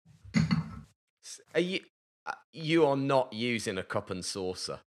You are not using a cup and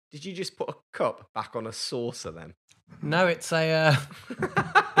saucer. Did you just put a cup back on a saucer then? No, it's a.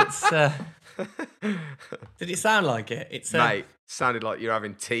 Did it sound like it? It's Mate, sounded like you're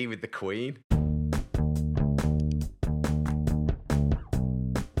having tea with the Queen.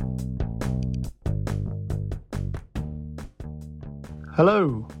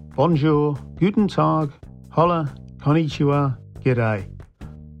 Hello, bonjour, guten tag, hola, konnichiwa, g'day.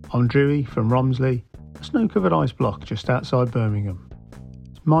 I'm Drewy from Romsley, a snow-covered ice block just outside Birmingham.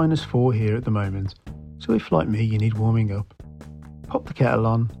 It's -4 here at the moment, so if like me you need warming up, pop the kettle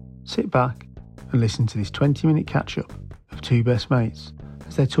on, sit back and listen to this 20-minute catch-up of two best mates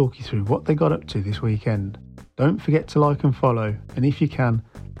as they talk you through what they got up to this weekend. Don't forget to like and follow, and if you can,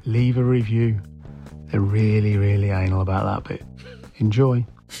 leave a review. They're really, really anal about that bit. Enjoy.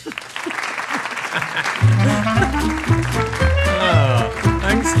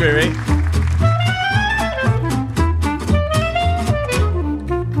 Thanks, Drewy.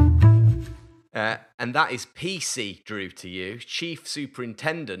 And that is PC Drew to you, Chief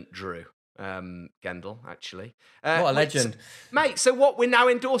Superintendent Drew Gendel, actually. What a legend. Mate, so what, we're now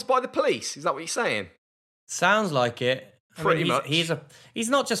endorsed by the police? Is that what you're saying? Sounds like it. Pretty much. He's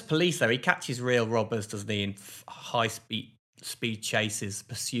not just police, though. He catches real robbers, doesn't he, in high-speed chases,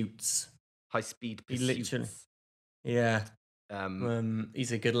 pursuits. High-speed He pursuits. literally... Yeah.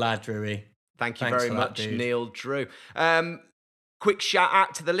 He's a good lad, Drewy. Thank you Thanks very for much, that, dude. Neil Drew. Quick shout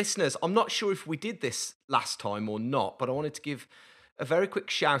out to the listeners. I'm not sure if we did this last time or not, but I wanted to give a very quick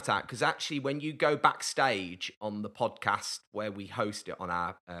shout out because actually when you go backstage on the podcast where we host it on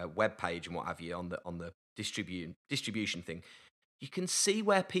our webpage and what have you, on the distribution thing, you can see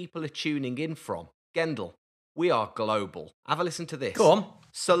where people are tuning in from. Gendel, we are global. Have a listen to this. Go on.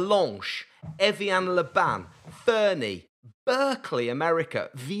 Solange, Evian-les-Bains, Fernie, Berkeley, America,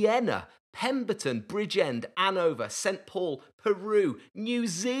 Vienna, Pemberton, Bridgend, Hanover, St. Paul, Peru, New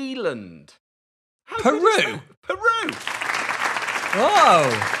Zealand. How good is that? Peru! Whoa!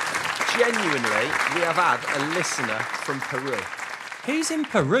 Genuinely, we have had a listener from Peru. Who's in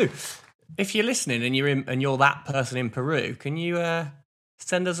Peru? If you're listening and you're that person in Peru, can you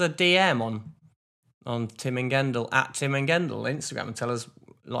send us a DM on Tim and Gendel at Tim and Gendel Instagram and tell us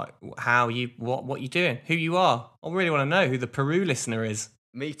like what you're doing, who you are. I really want to know who the Peru listener is.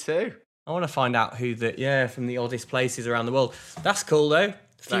 Me too. I want to find out who from the oddest places around the world. That's cool though. A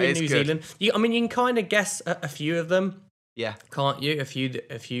few That in is New good. Zealand. You can kind of guess a few of them, Yeah. can't you? A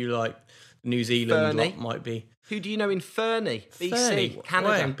few like New Zealand Fernie. lot might be. Who do you know in Fernie, BC, Fernie. Canada?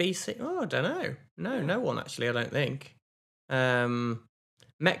 Where in BC? Oh, I don't know. No one actually. I don't think.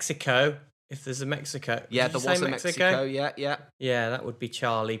 Mexico. If there's a Mexico, Yeah, Did you there was say a Mexico. Yeah. Yeah, that would be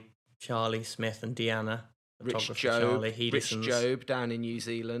Charlie Smith and Deanna. Rich photographer Job, Charlie. He Rich listens. Job down in New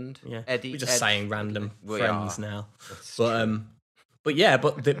Zealand. Yeah, Eddie. we're just saying random We friends are. now. That's But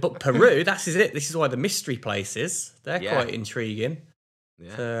true. but Peru, that's it. This is why the mystery places. They're Yeah. quite intriguing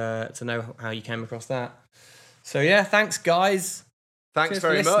Yeah. to know how you came across that. So yeah, thanks guys. Thanks Cheers for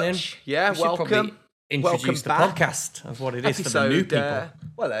very listening. much. Yeah, We should probably welcome. Introduce the back. podcast of what it is for the new people.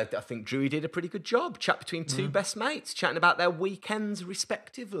 Well, I think Drewy did a pretty good job. Chat between two best mates, chatting about their weekends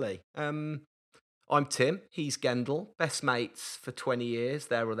respectively. I'm Tim. He's Gendel. Best mates for 20 years,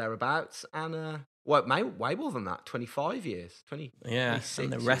 there or thereabouts. And, way more than that, 25 years. 20, Yeah, 26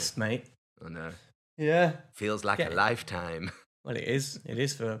 and the years. rest, mate. I know. Yeah. Feels like Yeah. a lifetime. Well, it is. It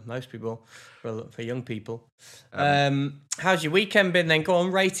is for most people, for young people. How's your weekend been then? Go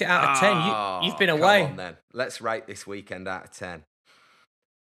on, rate it out of 10. You've been Come away. on, then. Let's rate this weekend out of 10.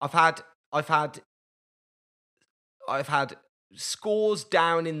 I've had scores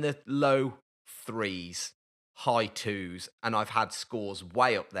down in the low 3s, high 2s, and I've had scores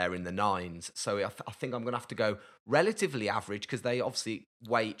way up there in the 9s. So I think I'm going to have to go relatively average because they obviously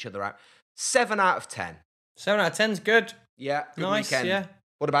weigh each other out. 7 out of 10. 7 out of 10's good. Yeah, good Nice, weekend. yeah.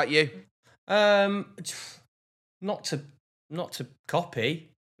 What about you? Not to copy,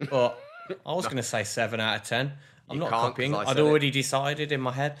 but I was going to say 7 out of 10. I'm You not can't, copying. 'cause I I'd said it. already decided in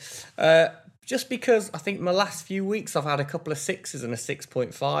my head. Just because I think my last few weeks I've had a couple of 6s and a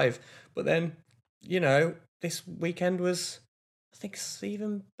 6.5, but then this weekend was, I think,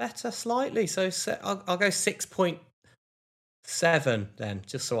 even better slightly. So I'll go 6.7 then,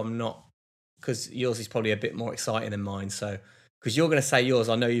 just so I'm not, because yours is probably a bit more exciting than mine. So, because you're going to say yours,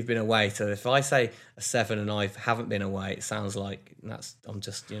 I know you've been away. So if I say a 7 and I haven't been away, it sounds like I'm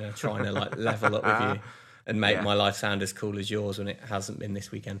just trying to like level up with you and make my life sound as cool as yours when it hasn't been this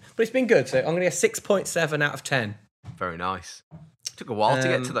weekend. But it's been good. So I'm going to get 6.7 out of 10. Very nice. Took a while to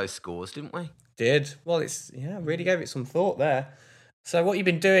get to those scores, didn't we? Did well. Really gave it some thought there. So what you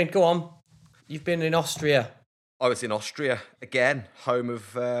been doing? Go on. You've been in Austria. I was in Austria again, home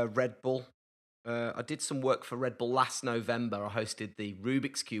of Red Bull. I did some work for Red Bull last November. I hosted the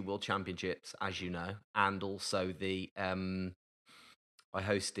Rubik's Cube World Championships, as you know, and also I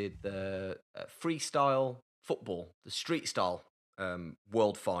hosted the freestyle football, the street style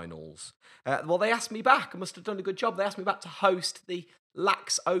world finals. Well, they asked me back. I must have done a good job. They asked me back to host the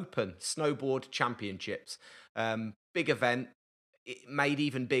Lax Open Snowboard Championships. Big event. It made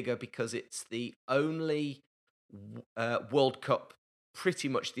even bigger because it's the only World Cup, pretty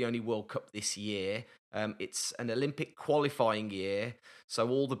much the only World Cup this year. It's an Olympic qualifying year, so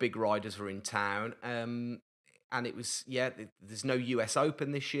all the big riders were in town. And it was, there's no US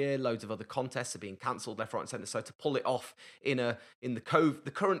Open this year. Loads of other contests are being cancelled left, right, and centre. So to pull it off in the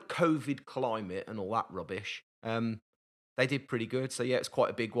current COVID climate and all that rubbish, they did pretty good. So yeah, it's quite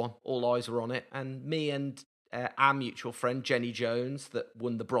a big one. All eyes were on it. And me and our mutual friend Jenny Jones, that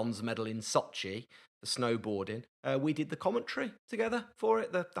won the bronze medal in Sochi for snowboarding, we did the commentary together for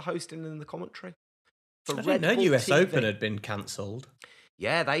it, the hosting and the commentary. I didn't know US TV. Open had been cancelled.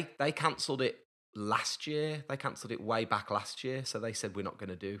 Yeah, they cancelled it last year. They cancelled it way back last year, so they said we're not going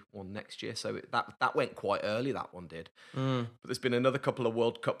to do one next year. So that went quite early, that one did. But there's been another couple of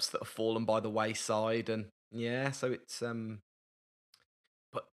World Cups that have fallen by the wayside, and yeah, so it's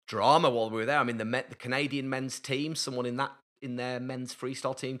but drama while we were there. I mean, the Canadian men's team, someone in their men's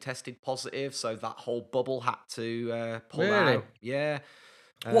freestyle team tested positive, so that whole bubble had to pull out. Yeah.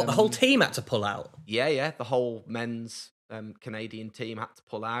 What, the whole team had to pull out? Yeah, the whole men's Canadian team had to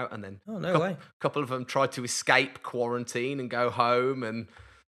pull out, and then a couple of them tried to escape quarantine and go home, and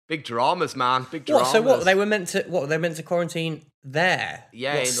big dramas, man. Big dramas. So what they were meant to quarantine there?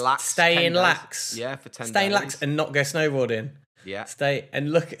 Yeah, in Lax. Stay in Lax. Yeah, for 10 days. Stay in Lax and not go snowboarding. Yeah. Stay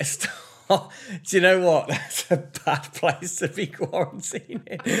and look at. Do you know what? That's a bad place to be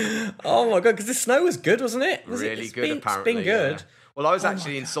quarantining. Oh my god, because the snow was good, wasn't it? Really good, It's apparently. been good. Yeah. Well, I was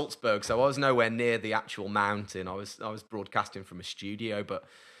actually in Salzburg, so I was nowhere near the actual mountain. I was broadcasting from a studio, but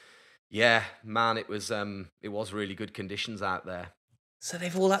yeah, man, it was really good conditions out there. So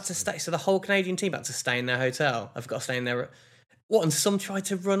they've all had to stay. So the whole Canadian team had to stay in their hotel. I've got to stay in there. What? And some tried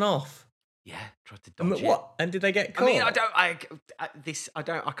to run off. Yeah, tried to dodge it. What? And did they get caught? I mean, I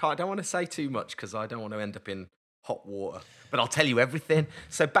don't want to say too much because I don't want to end up in hot water. But I'll tell you everything.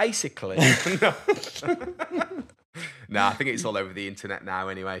 So basically, no, I think it's all over the internet now.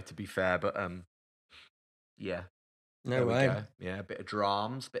 Anyway, to be fair, but yeah. No way. Yeah, a bit of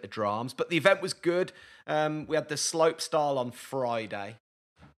drams. But the event was good. We had the slope style on Friday,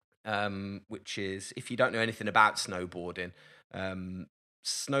 which is, if you don't know anything about snowboarding,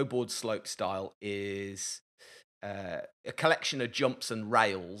 snowboard slope style is a collection of jumps and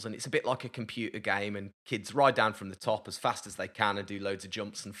rails, and it's a bit like a computer game, and kids ride down from the top as fast as they can and do loads of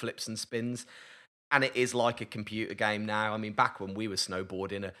jumps and flips and spins. And it is like a computer game now. I mean, back when we were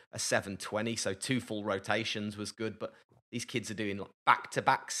snowboarding, a 720, so 2 full rotations was good. But these kids are doing like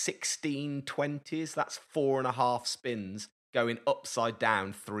back-to-back 16 20s. That's 4.5 spins going upside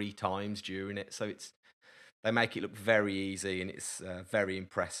down 3 times during it. So they make it look very easy, and it's very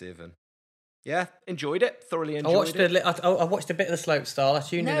impressive. And yeah, enjoyed it. Thoroughly enjoyed it. I watched a bit of the slope style. I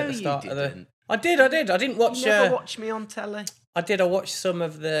tuned in at the start of the. I did. I didn't watch. You never watch me on telly. I did. I watched some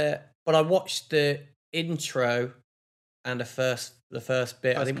of the. But I watched the intro and the first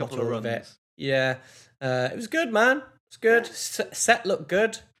bit. I didn't watch all of it. Yeah, it was good, man. It was good. Set looked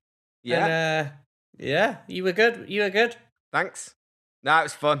good. Yeah, and, yeah. You were good. Thanks. No, it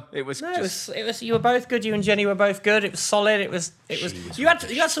was fun. It was. It was. You were both good. You and Jenny were both good. It was solid. It was. You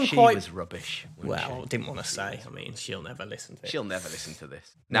had some she quite. Was rubbish. Well, I didn't want to say. I mean, she'll never listen to it. She'll never listen to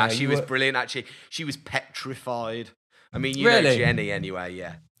this. No, she was brilliant. Actually, she was petrified. I mean, you really? know Jenny anyway.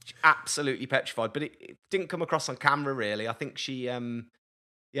 Yeah. Absolutely petrified, but it didn't come across on camera really. I think she I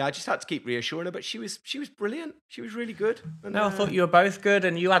just had to keep reassuring her, but she was brilliant. She was really good. And, I thought you were both good,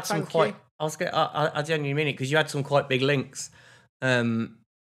 and you had some quite. You. I genuinely mean it, because you had some quite big links,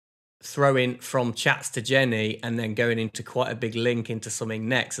 throwing from chats to Jenny and then going into quite a big link into something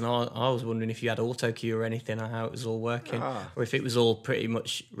next. And I was wondering if you had auto cue or anything, or how it was all working, or if it was all pretty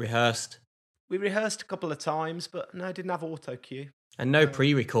much rehearsed. We rehearsed a couple of times, but no, I didn't have auto cue. And no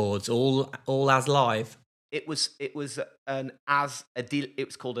pre-records, all as live. It was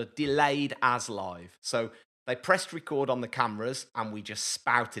called a delayed as live. So they pressed record on the cameras and we just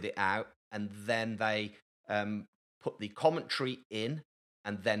spouted it out, and then they put the commentary in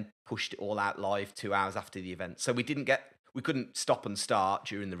and then pushed it all out live 2 hours after the event. So we couldn't stop and start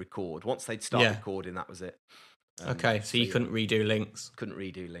during the record. Once they'd start recording, that was it. Okay, so you couldn't redo links? Couldn't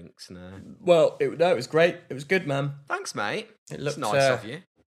redo links, no. Well, it was great. It was good, man. Thanks, mate. It looked nice of you.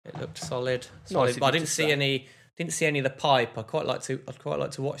 It looked solid. Nice But I of you didn't to see say. any. Didn't see any of the pipe. I'd quite like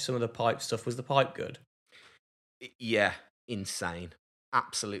to watch some of the pipe stuff. Was the pipe good? Yeah, insane.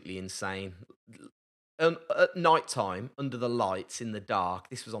 Absolutely insane. At night time, under the lights, in the dark,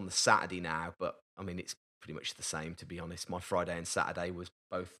 this was on the Saturday now, but I mean, it's pretty much the same, to be honest. My Friday and Saturday was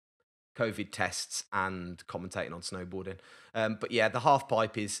both COVID tests and commentating on snowboarding. But yeah, the half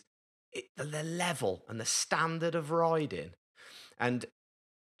pipe is the level and the standard of riding. And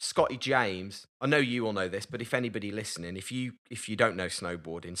Scotty James, I know you all know this, but if anybody listening, if you don't know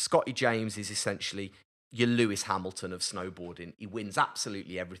snowboarding, Scotty James is essentially your Lewis Hamilton of snowboarding. He wins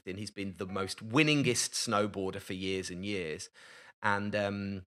absolutely everything. He's been the most winningest snowboarder for years and years. And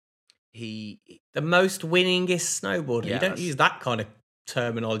the most winningest snowboarder. Yeah, You don't use that kind of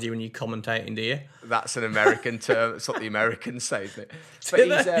terminology when you're commentating, do you? That's an American term. It's what the Americans say, isn't it? But Do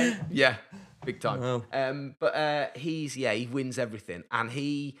he's, they? yeah, big time. Wow. But he wins everything. And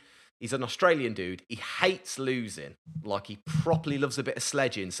he's an Australian dude. He hates losing. Like, he properly loves a bit of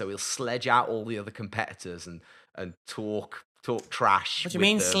sledging, so he'll sledge out all the other competitors and talk trash. What do you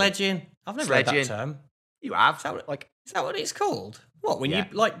mean sledging? I've never heard that Sledging. term. You have. Is that what, Like, is that what it's called? What, when Yeah.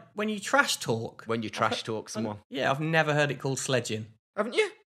 you trash talk? when you trash talk someone. Yeah, I've never heard it called sledging. Haven't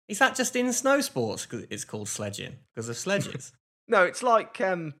you? Is that just in snow sports? 'Cause it's called sledging because of sledges. No, it's like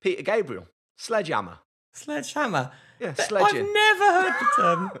Peter Gabriel. Sledgehammer. Sledgehammer. Yeah, But sledging. I've never heard the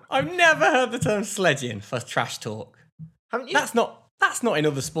term. I've never heard the term sledging for trash talk. Haven't you? That's not in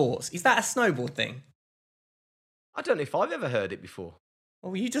other sports. Is that a snowboard thing? I don't know if I've ever heard it before.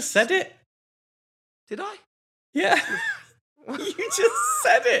 Well, you just said it. Did I? Yeah. You just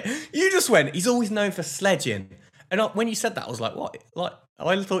said it. You just went, he's always known for sledging. And when you said that, I was like, what? Like,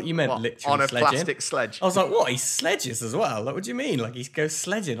 I thought you meant What, literally on a sledging. plastic sledge. I was like, what? He sledges as well? Like, what do you mean? Like, he goes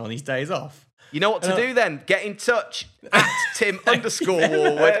sledging on his days off? You know what to do then? Get in touch at Tim _ never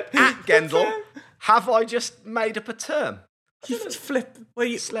Warwood heard at of Gendel. that. Have I just made up a term? You just flip. Well,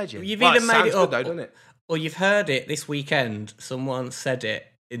 Sledging. You've Well, either made sounds it up, good though, doesn't it? or you've heard it this weekend. Someone said it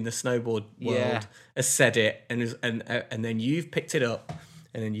in the snowboard world, Yeah. has said it, and then you've picked it up,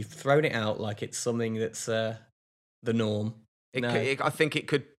 and then you've thrown it out like it's something that's the norm. No. I think it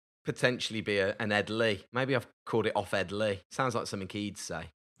could potentially be an Ed Lee. Maybe I've called it off Ed Lee. Sounds like something he'd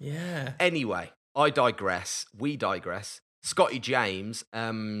say. Yeah. Anyway, I digress. We digress. Scotty James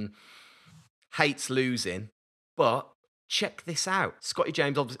hates losing, but check this out. Scotty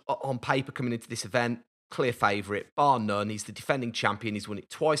James, on paper, coming into this event, clear favourite, bar none. He's the defending champion. He's won it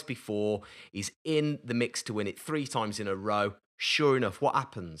twice before. He's in the mix to win it 3 times in a row. Sure enough, what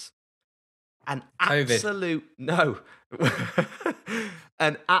happens? An absolute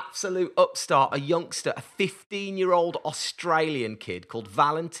upstart, a youngster, a 15-year-old Australian kid called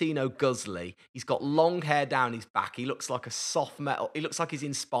Valentino Guzli. He's got long hair down his back. He looks like a soft metal. He looks like he's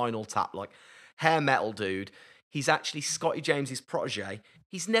in Spinal Tap, like hair metal dude. He's actually Scotty James's protege.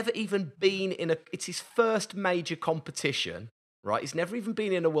 He's never even been it's his first major competition, right? He's never even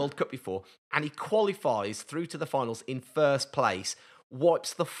been in a World Cup before, and he qualifies through to the finals in first place,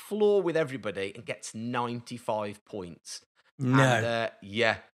 wipes the floor with everybody, and gets 95 points. No. And,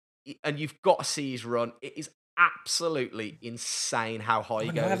 yeah. And you've got to see his run. It is absolutely insane how high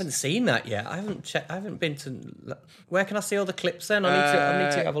he goes. I haven't seen that yet. I haven't checked. I haven't been to. Where can I see all the clips then? I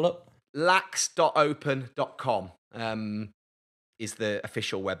need to have a look. lax.open.com is the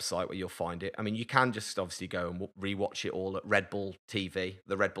official website where you'll find it. I mean, you can just obviously go and rewatch it all at Red Bull TV,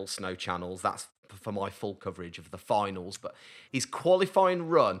 the Red Bull Snow channels. That's for my full coverage of the finals. But his qualifying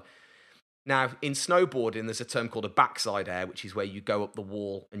run. Now, in snowboarding, there's a term called a backside air, which is where you go up the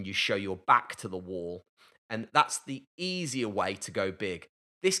wall and you show your back to the wall. And that's the easier way to go big.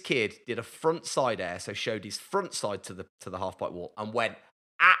 This kid did a front side air, so showed his front side to the half-pipe wall and went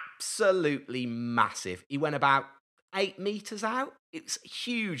absolutely massive. He went about 8 meters out. It's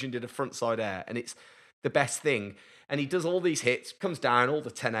huge, and did a front side air, and it's the best thing. And he does all these hits, comes down all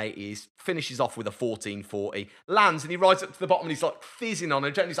the 1080s, finishes off with a 1440, lands, and he rides up to the bottom, and he's like fizzing on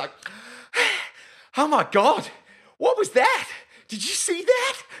it, and he's like, "Oh my God, what was that? Did you see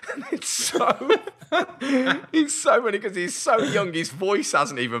that?" And it's so funny because he's so young, his voice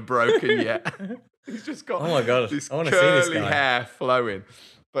hasn't even broken yet. He's just got Oh my God, this I wanna see this curly guy. hair flowing.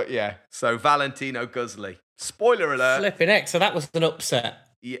 But yeah, so Valentino Guzli. Spoiler alert. Flipping heck, so that was an upset.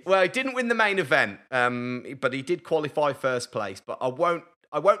 Yeah, well, he didn't win the main event, but he did qualify first place. But I won't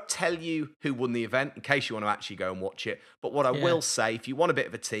tell you who won the event in case you want to actually go and watch it. But what I will say, if you want a bit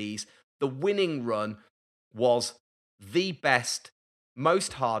of a tease, the winning run was the best,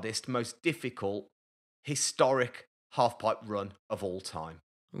 most hardest, most difficult, historic half-pipe run of all time.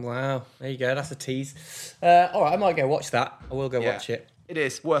 Wow, there you go. That's a tease. All right, I might go watch that. I will go watch it. It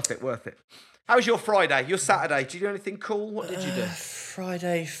is worth it. How was your Friday? Your Saturday? Did you do anything cool? What did you do?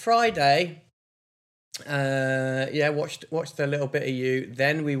 Friday. Watched a little bit of you.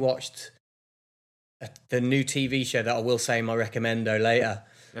 Then we watched the new TV show that I will say my recommendo later.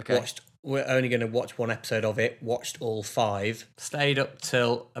 Okay. We're only going to watch one episode of it. Watched all 5. Stayed up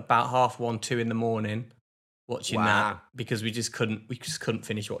till about 1:30, 2 in the morning watching that because we just couldn't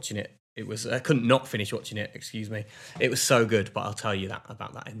finish watching it. It was I couldn't not finish watching it. Excuse me. It was so good, but I'll tell you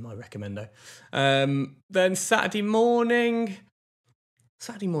about that in my recommendo. Then Saturday morning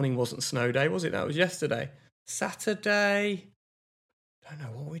wasn't snow day, was it? That was yesterday. Saturday, don't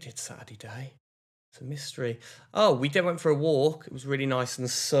know what we did Saturday day. It's a mystery. Oh, went for a walk. It was really nice and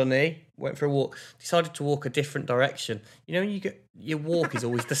sunny. Went for a walk. Decided to walk a different direction. You know, when your walk is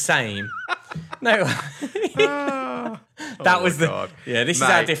always the same. No. This is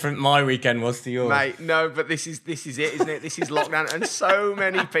how different my weekend was to yours. Mate, no, but this is it, isn't it? This is lockdown, and so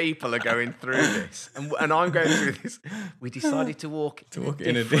many people are going through this, and I'm going through this. We decided to walk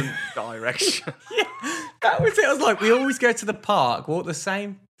in a different direction. Yeah, that was it. I was like, we always go to the park, walk the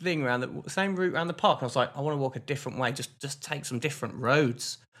same thing around the same route around the park. And I was like, I want to walk a different way. Just take some different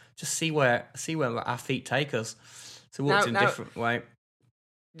roads. Just see where our feet take us. So walked in a different way.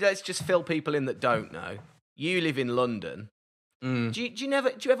 Let's just fill people in that don't know. You live in London. Do you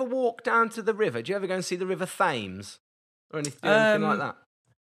ever walk down to the river? Do you ever go and see the River Thames or anything like that?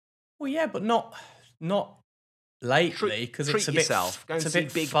 Well, yeah, but not lately because it's a bit. Go and it's a see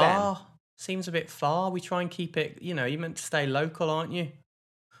bit Big far. Ben. Seems a bit far. We try and keep it. You know, you're meant to stay local, aren't you?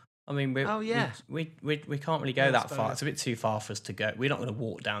 I mean, we can't really go that far. It's a bit too far for us to go. We're not going to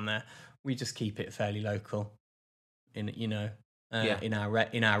walk down there. We just keep it fairly local. In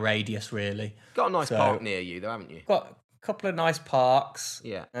our radius, really. Got a nice park near you, though, haven't you? Got a couple of nice parks.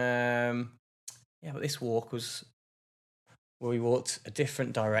 Yeah. But this walk was where we walked a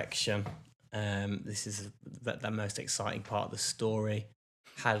different direction. This is the most exciting part of the story.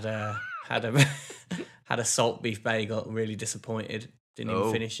 Had a salt beef bagel. Really disappointed. Didn't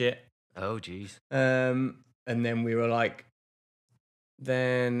even finish it. Oh, geez. And then we were like.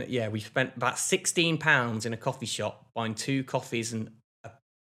 Then, we spent about £16 in a coffee shop buying 2 coffees and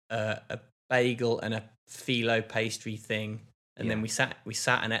a bagel and a phyllo pastry thing. And then we sat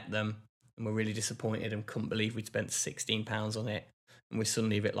and ate them and were really disappointed and couldn't believe we'd spent £16 on it. And we're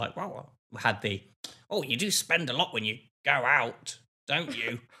suddenly a bit like, wow, we had you do spend a lot when you go out, don't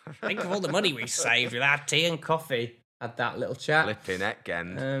you? Think of all the money we've saved with our tea and coffee. Had that little chat. Flipping heck,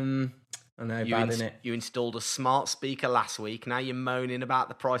 Gen. I know, bad, isn't it? You installed a smart speaker last week. Now you're moaning about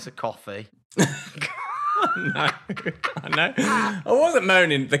the price of coffee. No, I know. I wasn't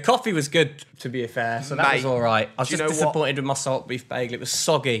moaning. The coffee was good, to be fair, so that was all right. I was just disappointed with my salt beef bagel. It was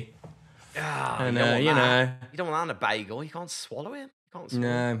soggy. You don't want that on a bagel. You can't swallow it.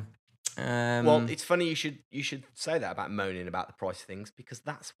 No. Well, it's funny you should say that about moaning about the price of things because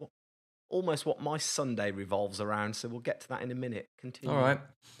that's almost what my Sunday revolves around. So we'll get to that in a minute. Continue. All right.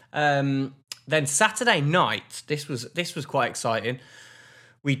 Then Saturday night, this was quite exciting.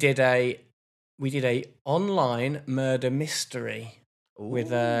 We did a online murder mystery with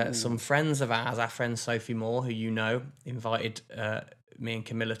some friends of ours. Our friend Sophie Moore, who you know, invited me and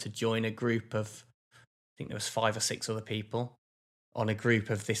Camilla to join a group of, I think there was 5 or 6 other people on a group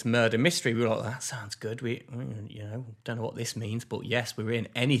of this murder mystery. We were like, that sounds good. We don't know what this means, but yes, we're in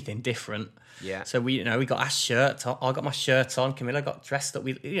anything different. Yeah. So we got our shirts on. I got my shirt on. Camilla got dressed up.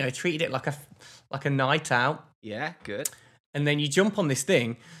 We treated it like a night out. Yeah, good. And then you jump on this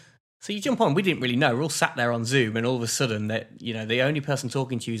thing. So you jump on. We didn't really know. We're all sat there on Zoom, and all of a sudden, the only person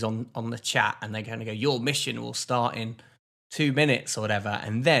talking to you is on the chat, and they're going to go, "Your mission will start in 2 minutes or whatever,"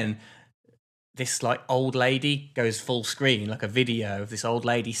 and then this like old lady goes full screen, like a video of this old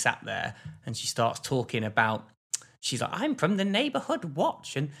lady sat there, and she starts talking about, she's like, I'm from the neighborhood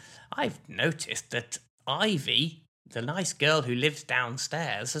watch, and I've noticed that Ivy, the nice girl who lives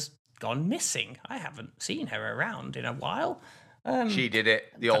downstairs, has gone missing. I haven't seen her around in a while. She did it.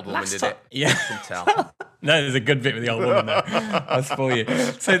 The old woman did it. Yeah. I can tell. No, there's a good bit with the old woman there. I'll spoil you.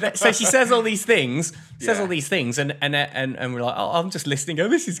 So she says all these things, and we're like, oh, I'm just listening. Oh,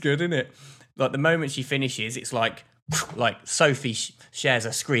 this is good, isn't it? Like the moment she finishes, it's like Sophie shares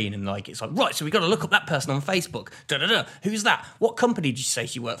her screen and like it's like, right, so we got to look up that person on Facebook. Who's that? What company did you say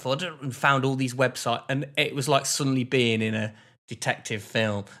she worked for? And found all these websites, and it was like suddenly being in a detective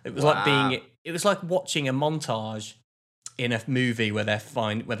film. It was it was like watching a montage in a movie where they're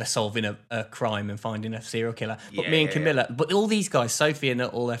solving a crime and finding a serial killer. But me and Camilla, but all these guys, Sophie and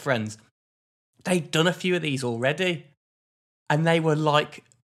all their friends, they'd done a few of these already, and they were like,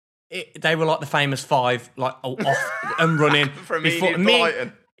 they were like the famous five, like off and running. From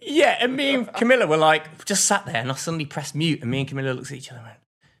Brighton. Yeah, and me and Camilla were like, just sat there, and I suddenly pressed mute, and me and Camilla looked at each other and went,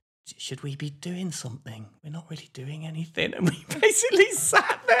 should we be doing something? We're not really doing anything. And we basically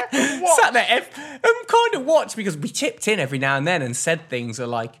sat there and kind of watched, because we chipped in every now and then and said things I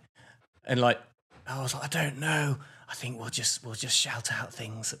was like, I don't know. I think we'll just shout out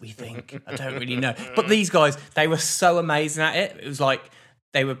things that we think. I don't really know. But these guys, they were so amazing at it. It was like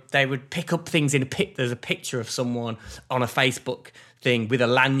they would pick up things in a pic. There's a picture of someone on a Facebook thing with a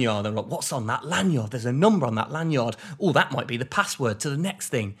lanyard. They're like, what's on that lanyard? There's a number on that lanyard. Oh, that might be the password to the next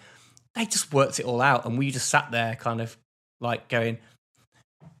thing. They just worked it all out, and we just sat there kind of like going,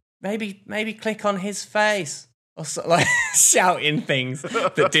 maybe click on his face, or sort of like shouting things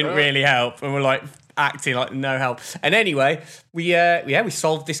that didn't really help, and we're like acting like no help. And anyway, we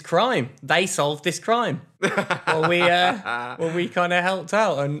solved this crime. They solved this crime. Well, we kind of helped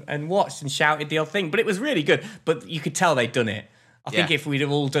out and watched and shouted the odd thing, but it was really good. But you could tell they'd done it. I think if we'd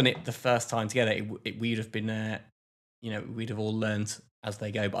have all done it the first time together, we'd have been, we'd have all learned as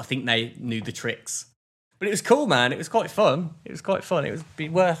they go. But I think they knew the tricks. But it was cool, man. It was quite fun. It was be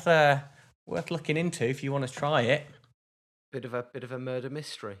worth looking into if you want to try it. Bit of a murder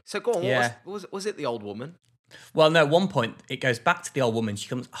mystery. So go on. Yeah. Was it the old woman? Well, no. At one point, it goes back to the old woman. She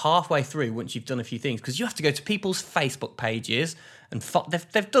comes halfway through once you've done a few things, because you have to go to people's Facebook pages and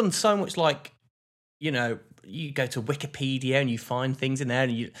they've done so much, like, you go to Wikipedia and you find things in there,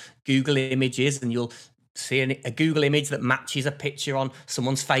 and you Google images and you'll see a Google image that matches a picture on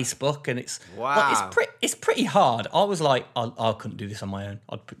someone's Facebook, and it's it's pretty hard. I was like, I couldn't do this on my own.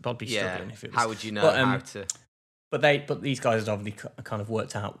 I'd be struggling if it was. How would you know how to? But these guys had obviously kind of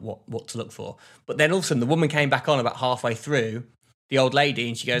worked out what to look for. But then all of a sudden, the woman came back on about halfway through, the old lady,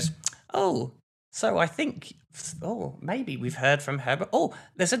 and she goes, "Oh, so I think, maybe we've heard from her, but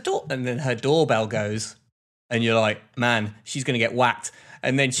there's a door," and then her doorbell goes, and you're like, man, she's going to get whacked.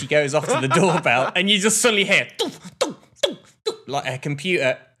 And then she goes off to the doorbell, and you just suddenly hear, like her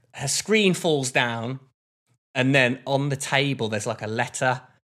computer, her screen falls down, and then on the table there's like a letter,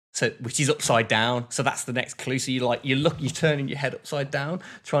 which is upside down. So that's the next clue. So you're turning your head upside down,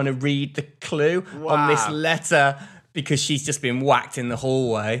 trying to read the clue on this letter, because she's just been whacked in the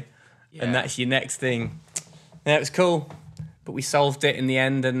hallway, and that's your next thing. Yeah, it was cool, but we solved it in the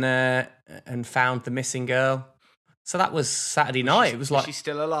end, and found the missing girl. So that was Saturday night. It was like, is she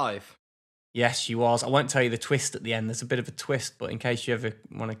still alive? Yes, she was. I won't tell you the twist at the end. There's a bit of a twist, but in case you ever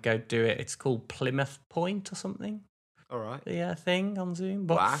want to go do it, it's called Plymouth Point or something. All right. The thing on Zoom.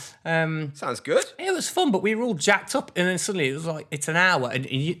 But, wow. Sounds good. It was fun, but we were all jacked up, and then suddenly it was like, it's an hour, and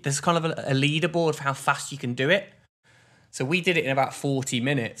there's kind of a leaderboard for how fast you can do it. So we did it in about 40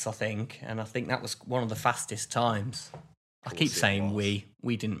 minutes, I think, and I think that was one of the fastest times. I keep saying we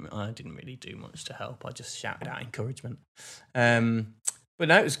didn't. I didn't really do much to help. I just shouted out encouragement. But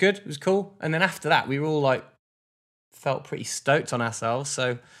no, it was good. It was cool. And then after that, we were all like, felt pretty stoked on ourselves.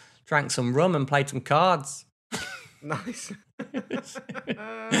 So drank some rum and played some cards. Nice.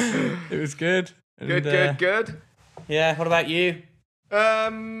 It was good. And, good. Yeah. What about you?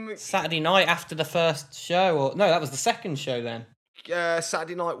 Saturday night after the first show, or no, that was the second show then.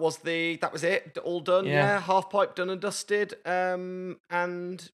 Saturday night that was it, all done. Yeah, half pipe done and dusted. And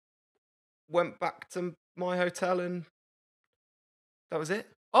went back to my hotel, and that was it.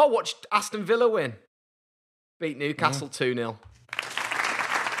 I watched Aston Villa win, beat Newcastle 2-0,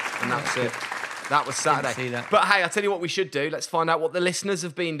 and that's it. That was Saturday. See that. But hey, I tell you what we should do. Let's find out what the listeners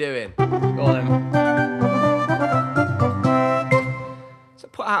have been doing. Go on then.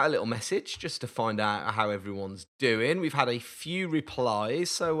 Put out a little message just to find out how everyone's doing. We've had a few replies,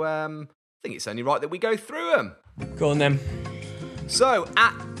 so I think it's only right that we go through them. Go on then. So,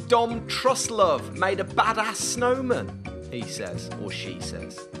 at Dom Trustlove made a badass snowman, he says, or she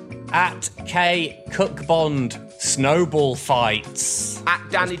says. At K Cookbond, snowball fights. At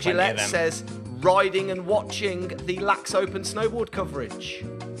Danny Gillette says, riding and watching the Lax Open snowboard coverage.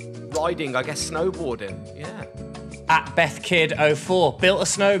 Riding, I guess snowboarding, yeah. At BethKid04, built a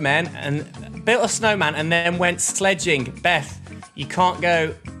snowman and then went sledging. Beth, you can't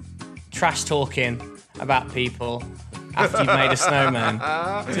go trash talking about people after you've made a snowman,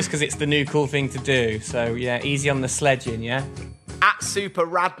 just because it's the new cool thing to do. So yeah, easy on the sledging, yeah. At Super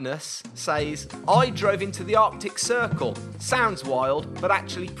Radness says, I drove into the Arctic Circle. Sounds wild, but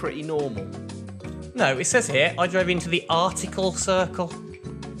actually pretty normal. No, it says here, I drove into the Article Circle.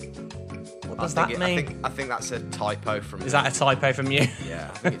 What does that mean? I think that's a typo from. Is that a typo from you? Yeah,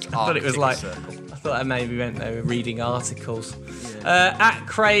 I think it's I thought it was Arctic like. Circle. I thought that maybe meant they were reading articles. At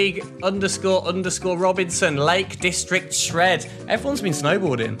Craig__Robinson, Lake District Shred. Everyone's been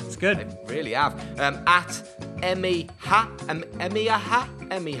snowboarding. It's good. They really have. At Emmy Hat.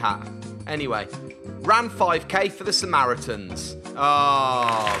 Anyway, ran 5K for the Samaritans.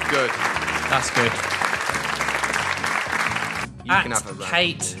 Oh, good. That's good. You can have a round.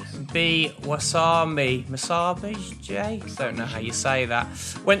 Kate B. Wasabi J? Don't know how you say that.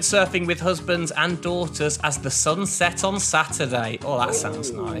 Went surfing with husbands and daughters as the sun set on Saturday. Oh, that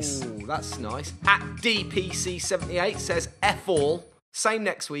sounds nice. Ooh, that's nice. At DPC78 says F all. Same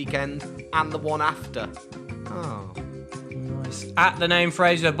next weekend and the one after. Oh. Nice. At the name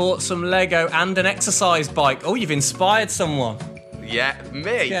Fraser, bought some Lego and an exercise bike. Oh, you've inspired someone. Yeah,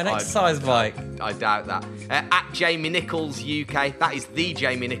 me. Yeah, an exercise bike. I doubt that. At Jamie Nichols UK, that is the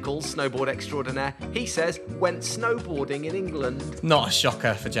Jamie Nichols, snowboard extraordinaire. He says, went snowboarding in England. Not a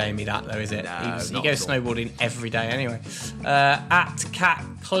shocker for Jamie, that though, is it? No, he goes not at all. snowboarding every day anyway. At Cat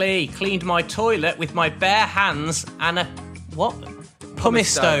Clee, cleaned my toilet with my bare hands and a what?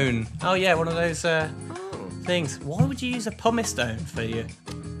 Pumice stone. Oh yeah, one of those things. Why would you use a pumice stone for your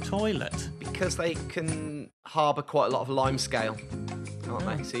toilet? Because they can harbour quite a lot of limescale,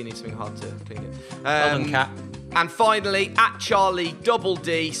 aren't they? So you need something hard to clean it. Well done, Cat. And finally, at Charlie Double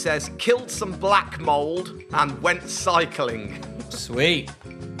D says, killed some black mould and went cycling. Sweet.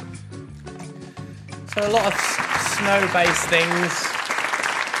 So a lot of snow-based things.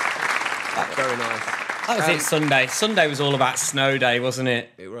 Very nice. That was it Sunday. Sunday was all about snow day, wasn't it?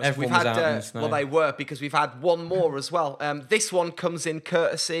 It was. Everyone was out in the snow. Well, they were, because we've had one more as well. This one comes in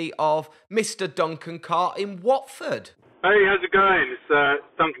courtesy of Mr. Duncan Carr in Watford. Hey, how's it going? It's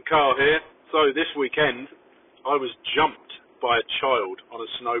Duncan Carr here. So this weekend, I was jumped by a child on a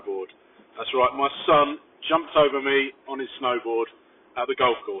snowboard. That's right, my son jumped over me on his snowboard at the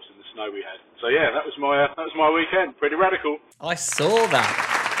golf course in the snow we had. So yeah, that was my weekend. Pretty radical. I saw that.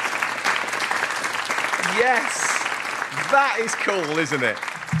 Yes, that is cool, isn't it?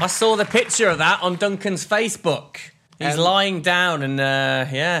 I saw the picture of that on Duncan's Facebook. He's lying down and,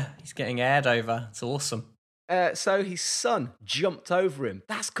 he's getting aired over. It's awesome. So his son jumped over him.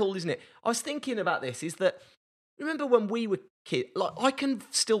 That's cool, isn't it? I was thinking about this, is that, remember when we were kids? Like, I can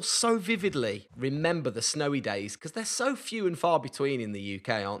still so vividly remember the snowy days, because they're so few and far between in the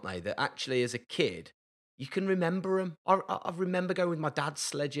UK, aren't they? That actually, as a kid, you can remember them. I remember going with my dad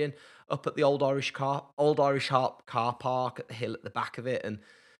sledging up at the Old Irish Harp car park at the hill at the back of it, and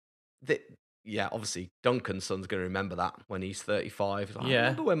obviously Duncan's son's going to remember that when he's 35. I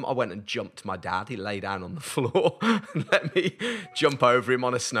remember when I went and jumped my dad. He lay down on the floor and let me jump over him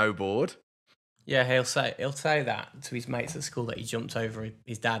on a snowboard. Yeah, he'll say that to his mates at school, that he jumped over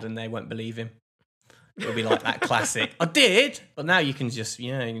his dad, and they won't believe him. It'll be like that classic. I did, but now you can just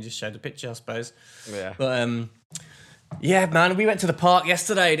show the picture, I suppose. Yeah. But yeah, man, we went to the park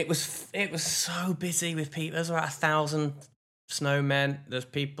yesterday, and it was so busy with people. There's about 1,000 snowmen. There's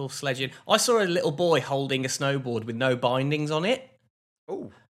people sledging. I saw a little boy holding a snowboard with no bindings on it.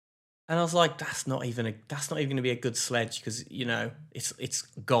 Oh. And I was like, that's not even going to be a good sledge, because it's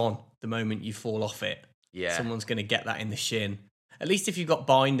gone the moment you fall off it. Yeah. Someone's going to get that in the shin. At least if you've got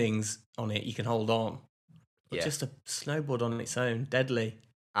bindings on it, you can hold on. But just a snowboard on its own, deadly.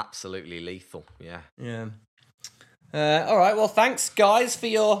 Absolutely lethal. Yeah. Yeah. All right. Well, thanks, guys, for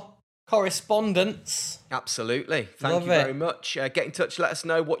your correspondence. Absolutely. Thank Love you it. very much. Get in touch. Let us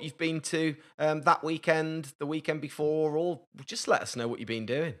know what you've been to that weekend, the weekend before, or just let us know what you've been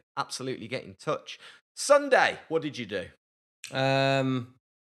doing. Absolutely get in touch. Sunday, what did you do?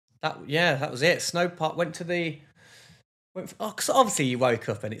 That was it. Snow park. Because obviously you woke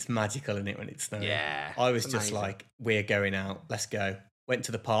up and it's magical, isn't it, when it's snowing? Yeah. I was it's just amazing. like, we're going out. Let's go. Went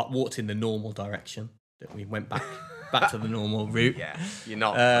to the park, walked in the normal direction. We went back to the normal route. Yeah, you're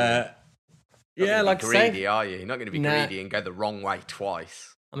not. Like greedy, I say, are you? You're not going to be greedy and go the wrong way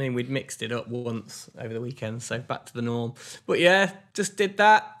twice. I mean, we'd mixed it up once over the weekend, so back to the norm. But yeah, just did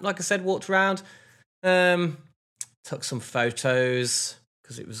that. Like I said, walked around, took some photos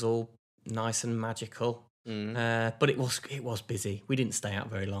because it was all nice and magical. But it was busy. We didn't stay out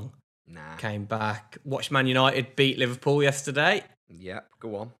very long. Nah. Came back, watched Man United beat Liverpool yesterday. Yep,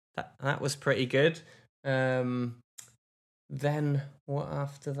 go on. That was pretty good. Then what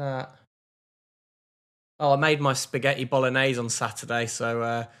after that? Oh, I made my spaghetti bolognese on Saturday,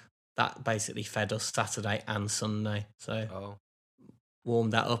 so that basically fed us Saturday and Sunday. So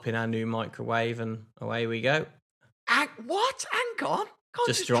warmed that up in our new microwave, and away we go. What? Hang on. Can't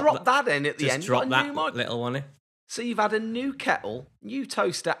just drop drop that in at the end. Just drop that new little one in. So you've had a new kettle, new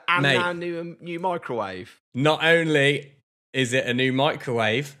toaster, and Mate. now new microwave. Not only is it a new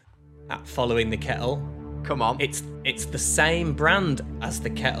microwave following the kettle, Come on. it's the same brand as the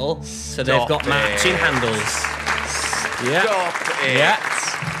kettle, so Stop they've got it. matching handles. Yeah. Stop it.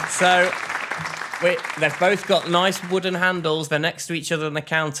 Yeah. So they've both got nice wooden handles. They're next to each other on the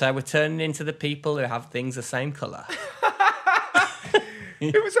counter. We're turning into the people who have things the same colour.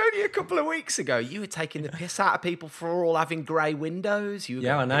 It was only a couple of weeks ago. You were taking the piss out of people for all having grey windows. You were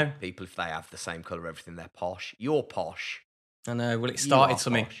Yeah, I going, know. People, if they have the same colour, everything, they're posh. You're posh. I know. Well, it You started are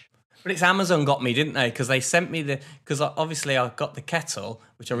something. posh. But it's Amazon got me, didn't they? Because they sent me because obviously I got the kettle,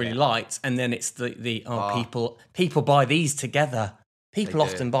 which I really liked, and then it's people buy these together. People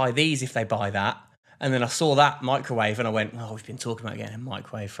They often do. buy these if they buy that. And then I saw that microwave and I went, oh, we've been talking about getting a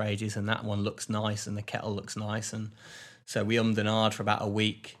microwave for ages, and that one looks nice and the kettle looks nice. And so we ummed and ahed for about a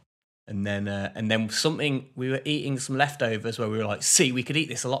week. And then something, we were eating some leftovers where we were like, see, we could eat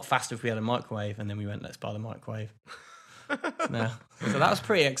this a lot faster if we had a microwave. And then we went, let's buy the microwave. So that was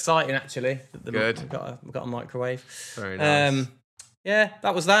pretty exciting, actually. Good. We got a microwave. Very nice. Yeah,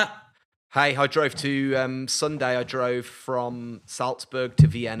 that was that. Hey, I drove to Sunday. I drove from Salzburg to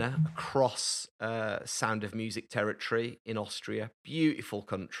Vienna across Sound of Music territory in Austria. Beautiful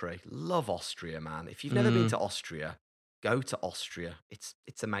country. Love Austria, man. If you've never been to Austria, go to Austria.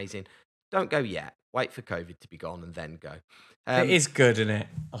 It's amazing. Don't go yet. Wait for COVID to be gone and then go. It is good, isn't it?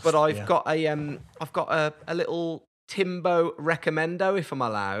 But I've got a little Timbo recommendo, if I'm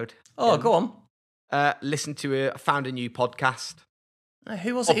allowed. Oh, go on. I found a new podcast.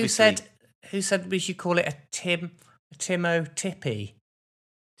 Who was it Obviously- who said we should call it a Timo Tippy?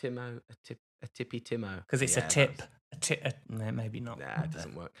 Timo, a tippy Timo. Because it's Yeah, a tip. No, maybe not. Nah, it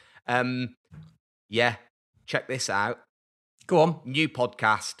doesn't work. Yeah, check this out. Go on. New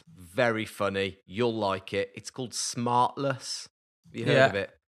podcast, very funny. You'll like it. It's called Smartless. Have you heard Yeah. of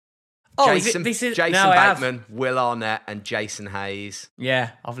it? Oh, Jason, Jason Jason no, I have. Bateman, Will Arnett, and Jason Hayes.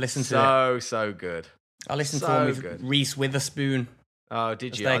 Yeah, I've listened to it. So good. I listened to so one with good. Reese Witherspoon Oh,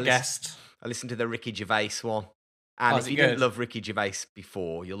 did as you? their guest. I listened to the Ricky Gervais one. And is if it you didn't good? love Ricky Gervais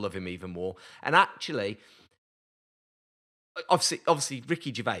before, you'll love him even more. And actually, obviously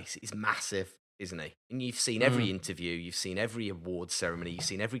Ricky Gervais is massive, isn't he? And you've seen every interview, you've seen every award ceremony, you've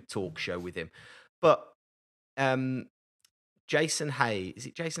seen every talk show with him. But Jason Hayes, is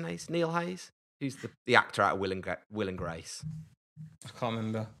it Jason Hayes? Neil Hayes? Who's the actor out of Will and Grace? I can't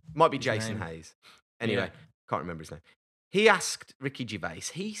remember. Might be his Jason name. Hayes. Anyway, Yeah. can't remember his name. He asked Ricky Gervais,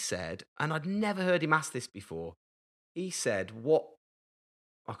 he said, and I'd never heard him ask this before, he said, what?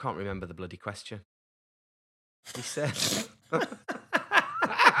 I can't remember the bloody question. He said,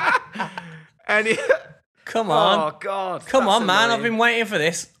 and he, Come on. oh God. Come that's on, man. I've annoying. been waiting for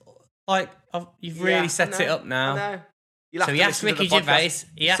this. Like, you've Yeah, really I set it know, up now. I know. You'll have So to he asked listen to Ricky the podcast. Gervais.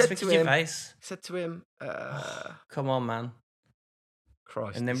 He asked said Ricky to him- Gervais. Said to him, Come on, man.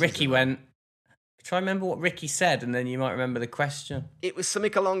 Christ. And then this Ricky is went, try and remember what Ricky said, and then you might remember the question. It was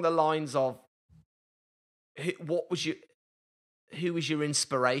something along the lines of, who was your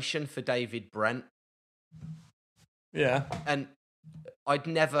inspiration for David Brent? Yeah. And I'd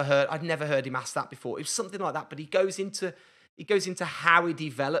never heard him ask that before. It was something like that, but he goes into how he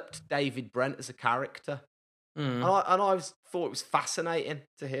developed David Brent as a character. And I thought it was fascinating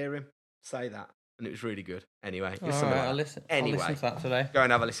to hear him say that, and it was really good. Anyway, it was something like I'll that. listen. Anyway. I'll listen to that today. Go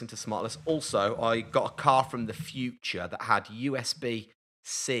and have a listen to Smartless. Also, I got a car from the future that had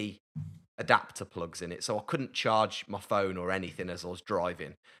USB-C adapter plugs in it, so I couldn't charge my phone or anything as I was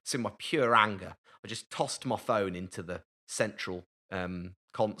driving. So in my pure anger, I just tossed my phone into the central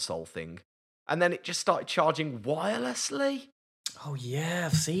console thing, and then it just started charging wirelessly. Oh yeah,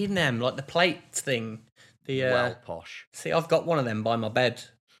 I've seen them, like the plate thing. The Well, posh. see, I've got one of them by my bed.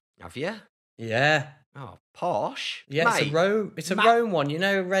 Have you? Yeah, Oh, posh. yeah. Mate. It's a Rome. It's a Mate. Rome one. You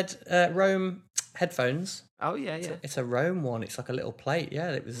know, red Rome headphones. Oh yeah, yeah. It's a Rome one. It's like a little plate.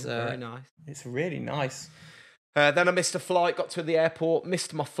 Yeah, it was. Very nice. It's really nice. Then I missed a flight, got to the airport,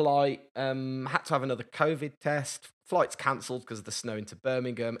 missed my flight, had to have another COVID test. Flight's cancelled because of the snow into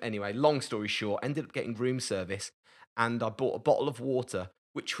Birmingham. Anyway, long story short, ended up getting room service, and I bought a bottle of water,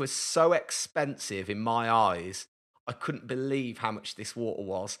 which was so expensive in my eyes, I couldn't believe how much this water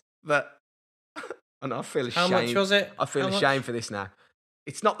was. But, and I feel How ashamed. much was it? I feel How much? ashamed for this now.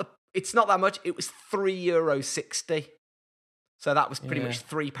 It's not that much. It was €3.60. So that was pretty Yeah. much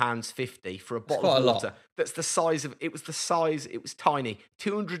 £3.50 for a bottle quite of a lot. water. That's the size of it was tiny.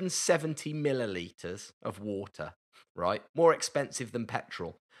 270 millilitres of water, right? More expensive than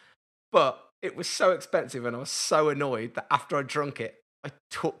petrol. But it was so expensive and I was so annoyed that after I drunk it, I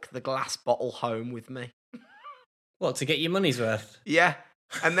took the glass bottle home with me. What, to get your money's worth? Yeah.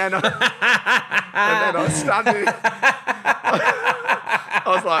 And then I was standing. I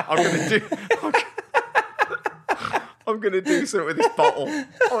was like, I'm gonna do something with this bottle.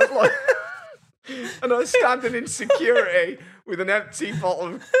 I was like, and I was standing in security with an empty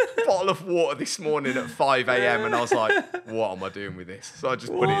bottle of water this morning at 5 a.m. and I was like, what am I doing with this? So I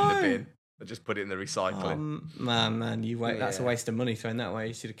just put it in the bin. I just put it in the recycling. Man, that's a waste of money throwing that away.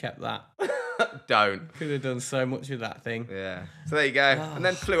 You should have kept that. Don't. Could have done so much with that thing. Yeah. So there you go. And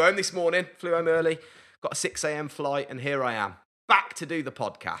then flew home this morning. Flew home early. Got a 6 a.m. flight, and here I am, back to do the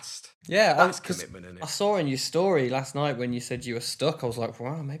podcast. Yeah, That's commitment, isn't it? I saw in your story last night when you said you were stuck. I was like,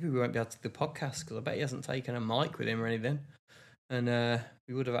 wow, maybe we won't be able to do the podcast because I bet he hasn't taken a mic with him or anything. And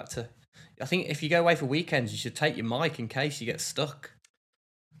we would have had to. I think if you go away for weekends, you should take your mic in case you get stuck.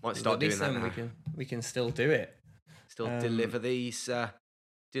 Might start doing that now. We can still do it. Still deliver this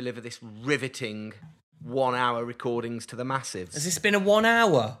riveting 1 hour recordings to the masses. Has this been a 1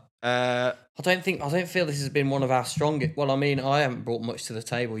 hour? I don't feel this has been one of our strongest. Well, I mean, I haven't brought much to the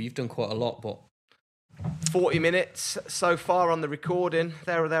table. You've done quite a lot, but 40 minutes so far on the recording,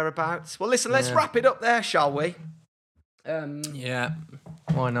 there or thereabouts. Well, listen, let's wrap it up there, shall we? Yeah,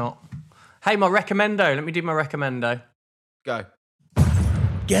 why not? Hey, my recommendo. Let me do my recommendo. Go.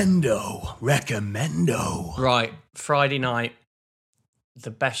 Gendo Recommendo. Right, Friday night,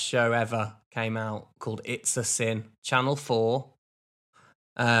 the best show ever came out called It's a Sin, Channel 4.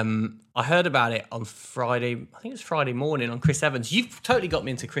 I heard about it on Friday, I think it was Friday morning on Chris Evans. You've totally got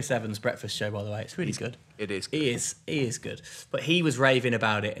me into Chris Evans' breakfast show, by the way. It's really good. It is. He is good. But he was raving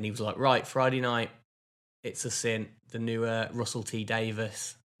about it and he was like, right, Friday night, It's a Sin, the new Russell T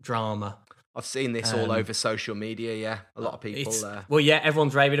Davies drama. I've seen this all over social media, yeah. A lot of people... Well, yeah,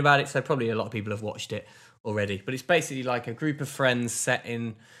 everyone's raving about it, so probably a lot of people have watched it already. But it's basically like a group of friends set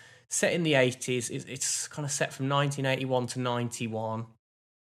in the 80s. It's kind of set from 1981 to 91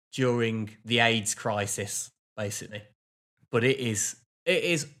 during the AIDS crisis, basically. But it is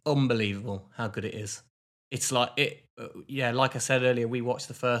unbelievable how good it is. It's like like I said earlier, we watched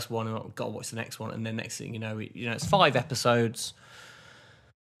the first one and I've got to watch the next one, and then next thing you know, it's 5 episodes,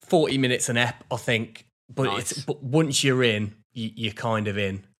 40 minutes an ep, I think. But nice. but once you're in, you're kind of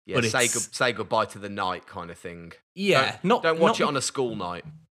in. Yeah, but say goodbye to the night kind of thing. Yeah, don't watch it on a school night.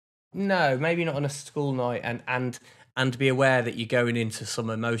 No, maybe not on a school night, and be aware that you're going into some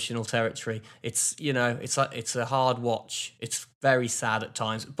emotional territory. It's it's a hard watch. It's very sad at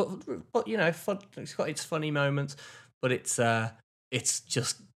times, but fun. It's got its funny moments, but it's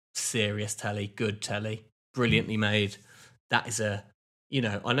just serious telly, good telly, brilliantly made. That is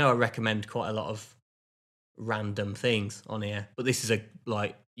I know I recommend quite a lot of random things on here, but this is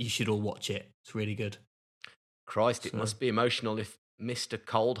you should all watch it. It's really good. Christ, it must be emotional if Mr.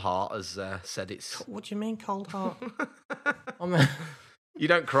 Coldheart has said it's... What do you mean, Coldheart? You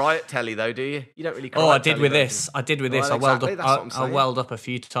don't cry at telly, though, do you? You don't really cry. Oh, I did with this. I exactly. I welled up a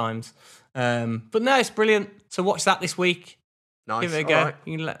few times. But no, it's brilliant. So watch that this week. Nice. Give it a go. Right.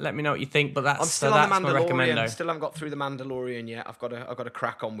 You can let me know what you think. But I'm still on the my recommendo. Still haven't got through the Mandalorian yet. I've got to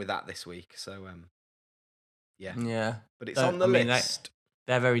crack on with that this week. So yeah. Yeah. But it's on the list.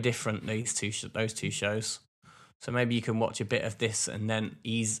 They're very different. Those two shows. So maybe you can watch a bit of this and then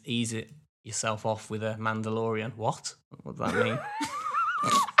ease it yourself off with a Mandalorian. What does that mean?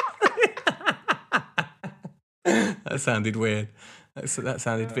 That sounded weird. That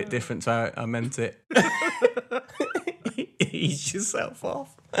sounded a bit different to how I meant it. Ease yourself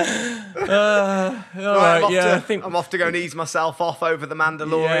off. All right, I'm off to go and ease myself off over the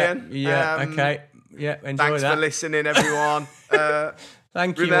Mandalorian. Yeah. Okay. Yeah. Enjoy thanks that. for listening, everyone.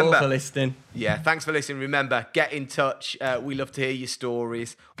 Thank you all for listening. Yeah, thanks for listening. Remember, get in touch. We love to hear your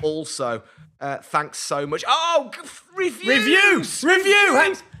stories. Also, thanks so much. Oh, reviews!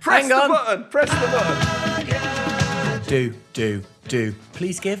 Review! Press the button. Press the button. Do.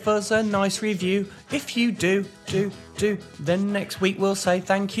 Please give us a nice review. If you do, then next week we'll say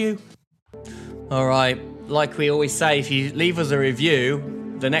thank you. All right, like we always say, if you leave us a review,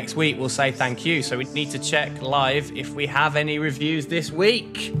 the next week we'll say thank you. So we need to check live if we have any reviews this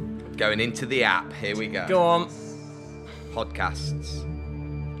week. Going into the app. Here we go. Go on. Podcasts.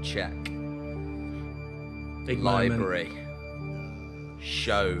 Check. Big Library. moment.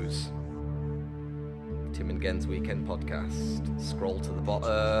 Shows. Tim and Gen's Weekend Podcast. Scroll to the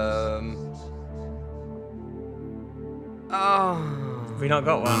bottom. Oh. Have we not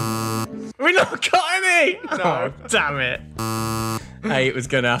got one? Have we not got any? No. Oh, damn it. Hey, it was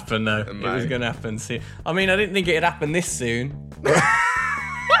going to happen, though. It was going to happen soon. I mean, I didn't think it'd happen this soon.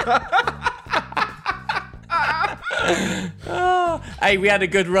 Hey, we had a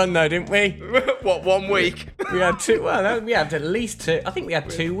good run, though, didn't we? What, 1 week? We had two. Well, we had at least two. I think we had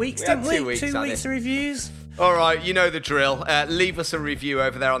 2 weeks, didn't we? 2 weeks, 2 weeks of reviews. All right, you know the drill. Leave us a review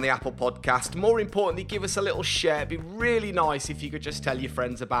over there on the Apple Podcast. More importantly, give us a little share. It'd be really nice if you could just tell your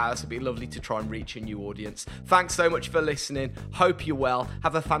friends about us. It'd be lovely to try and reach a new audience. Thanks so much for listening. Hope you're well.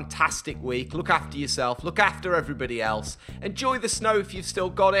 Have a fantastic week. Look after yourself. Look after everybody else. Enjoy the snow if you've still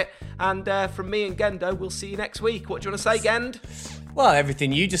got it. And from me and Gendo, we'll see you next week. What do you want to say, Gend? Well,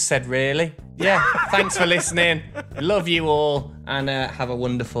 everything you just said, really. Yeah, thanks for listening. Love you all, and have a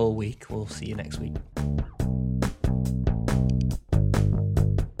wonderful week. We'll see you next week.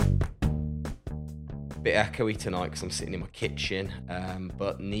 Bit echoey tonight because I'm sitting in my kitchen,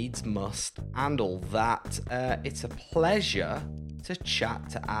 but needs must and all that. It's a pleasure to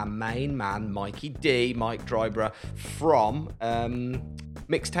chat to our main man, Mikey D, Mike Dryborough, from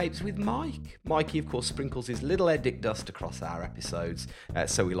Mixtapes with Mike. Mikey, of course, sprinkles his little Eddick dust across our episodes,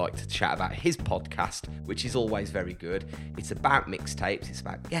 so we like to chat about his podcast, which is always very good. It's about mixtapes, it's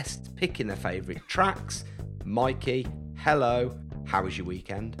about guests picking their favourite tracks. Mikey, hello, how was your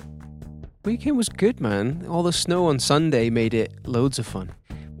weekend? Weekend was good, man. All the snow on Sunday made it loads of fun.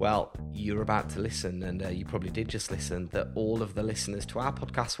 Well, you're about to listen, and you probably did just listen, that all of the listeners to our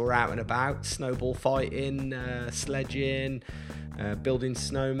podcast were out and about, snowball fighting, sledging, building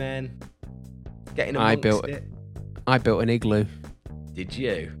snowmen, getting amongst it. I built an igloo. Did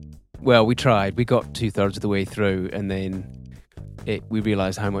you? Well, we tried. We got 2/3 of the way through, and then we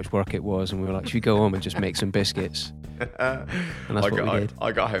realised how much work it was, and we were like, should we go home and just make some biscuits? And that's what we did.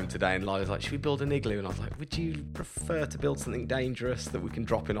 I got home today and Lila was like, should we build an igloo? And I was like, would you prefer to build something dangerous that we can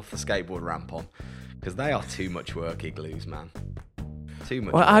drop in off the skateboard ramp on? Because they are too much work, igloos, man. Too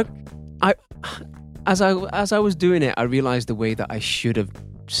much work. As I was doing it, I realised the way that I should have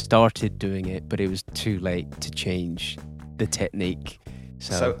started doing it, but it was too late to change the technique.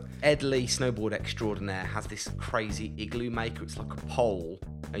 So Ed Lee, snowboard extraordinaire, has this crazy igloo maker. It's like a pole,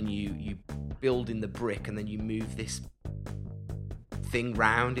 and you build in the brick, and then you move this thing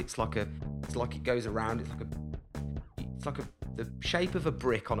round. It's like it goes around. It's like the shape of a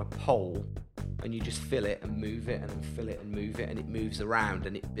brick on a pole, and you just fill it and move it, and then fill it and move it, and it moves around,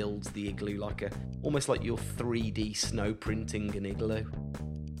 and it builds the igloo almost like you're 3D snow printing an igloo.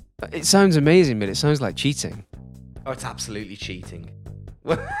 It sounds amazing, but it sounds like cheating. Oh, it's absolutely cheating.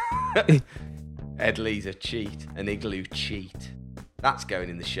 Ed Lee's a cheat, an igloo cheat. That's going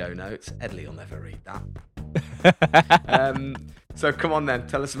in the show notes. Ed Lee will never read that. So come on then,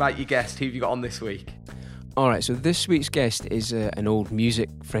 tell us about your guest. Who have you got on this week? All right, so this week's guest is an old music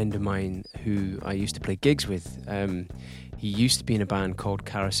friend of mine who I used to play gigs with. He used to be in a band called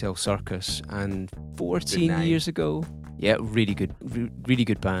Carousel Circus, and 14 years ago, really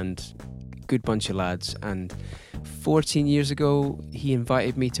good band, good bunch of lads, and 14 years ago, he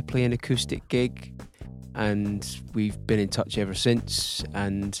invited me to play an acoustic gig, and we've been in touch ever since.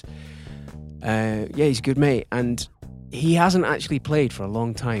 And he's a good mate. And he hasn't actually played for a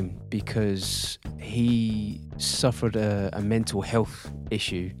long time because he suffered a mental health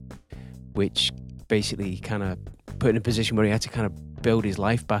issue, which basically kind of put him in a position where he had to kind of build his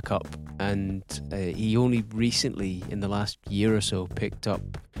life back up. And he only recently, in the last year or so, picked up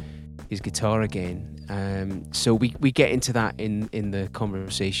his guitar again. So we get into that in the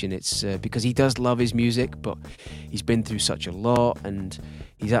conversation. It's because he does love his music, but he's been through such a lot, and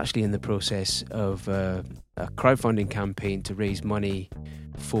he's actually in the process of a crowdfunding campaign to raise money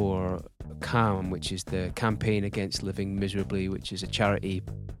for CALM, which is the Campaign Against Living Miserably, which is a charity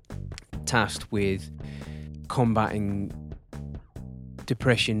tasked with combating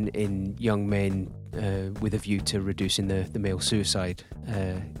depression in young men, with a view to reducing the male suicide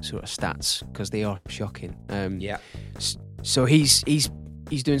sort of stats, because they are shocking. So he's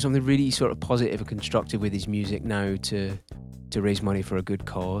doing something really sort of positive and constructive with his music now to raise money for a good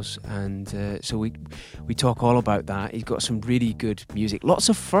cause, and so we talk all about that. He's got some really good music, lots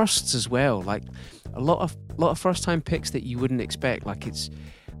of firsts as well, like a lot of first time picks that you wouldn't expect. Like, it's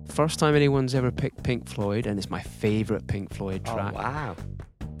first time anyone's ever picked Pink Floyd, and it's my favourite Pink Floyd track. Oh, wow.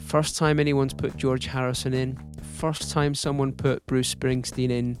 First time anyone's put George Harrison in. First time someone put Bruce Springsteen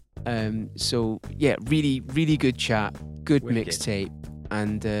in. So yeah, really, really good chat. Good mixtape.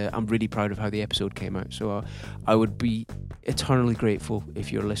 And I'm really proud of how the episode came out. So I would be eternally grateful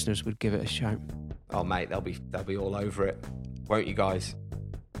if your listeners would give it a shout. Oh mate, they'll be all over it. Won't you guys?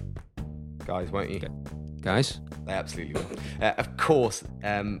 Guys, won't you? Guys? They absolutely will. Of course,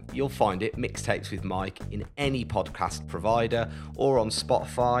 you'll find it, Mixtapes with Mike, in any podcast provider or on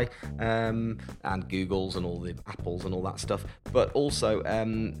Spotify and Google's and all the Apples and all that stuff. But also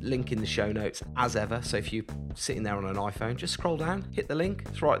link in the show notes as ever. So if you're sitting there on an iPhone, just scroll down, hit the link.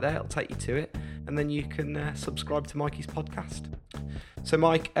 It's right there. It'll take you to it. And and then you can subscribe to Mikey's podcast. So,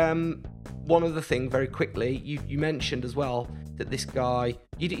 Mike, one other thing very quickly, you mentioned as well that this guy,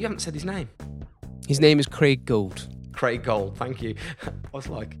 you haven't said his name. His name is Craig Gold. Craig Gold, thank you. I was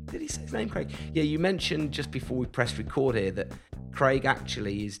like, did he say his name, Craig? Yeah, you mentioned just before we pressed record here that Craig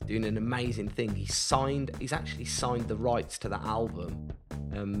actually is doing an amazing thing. He's actually signed the rights to the album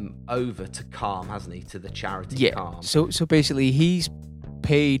over to Calm, hasn't he? To the charity Calm. So basically, he's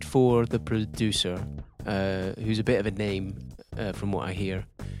paid for the producer, who's a bit of a name from what I hear,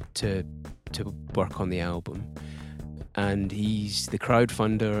 to work on the album. And the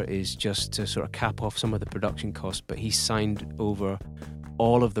crowdfunder is just to sort of cap off some of the production costs, but he's signed over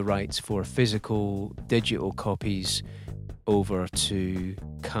all of the rights for physical, digital copies over to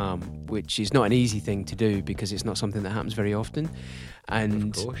Calm, which is not an easy thing to do because it's not something that happens very often.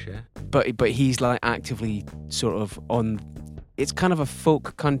 And of course, yeah. But he's like actively sort of on. It's kind of a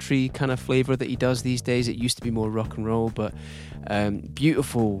folk country kind of flavour that he does these days. It used to be more rock and roll, but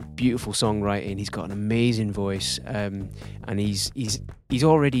beautiful songwriting. He's got an amazing voice, and he's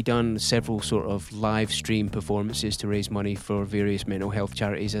already done several sort of live stream performances to raise money for various mental health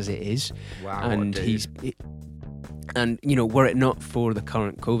charities as it is. Wow, and and you know, were it not for the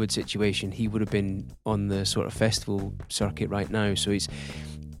current COVID situation, he would have been on the sort of festival circuit right now. So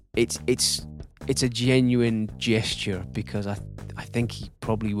it's a genuine gesture because I think he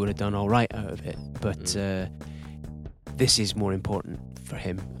probably would have done all right out of it, but this is more important for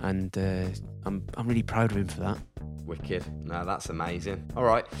him, and I'm really proud of him for that. Wicked. No, that's amazing. All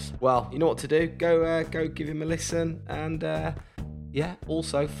right. Well, you know what to do. Go give him a listen, and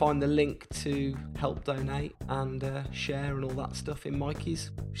also find the link to help donate and share and all that stuff in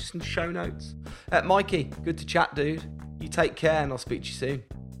Mikey's show notes. Mikey, good to chat, dude. You take care, and I'll speak to you soon.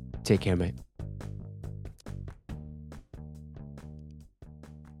 Take care, mate.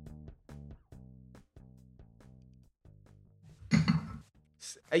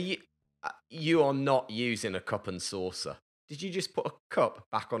 You are not using a cup and saucer. Did you just put a cup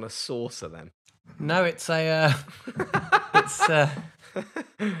back on a saucer then? No, it's a.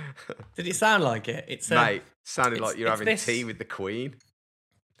 Did it sound like it? It's mate. Sounded like you're having tea with the Queen.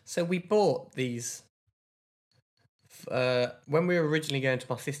 So we bought these when we were originally going to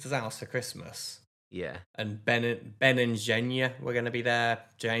my sister's house for Christmas. Yeah. And Ben and Genya were going to be there.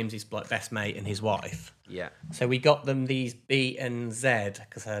 James, his best mate, and his wife. Yeah. So we got them these B and Z,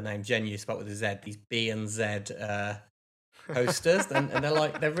 because her name Genya is spelled with a Z. These B and Z posters, and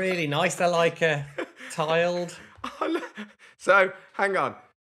they're really nice. They're like tiled. So hang on.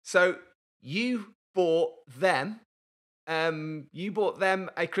 So you bought them. You bought them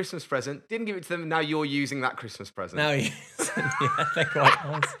a Christmas present. Didn't give it to them. Now you're using that Christmas present. Now, yeah, they're quite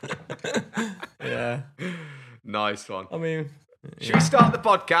nice. Yeah, nice one. I mean, should we start the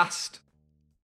podcast?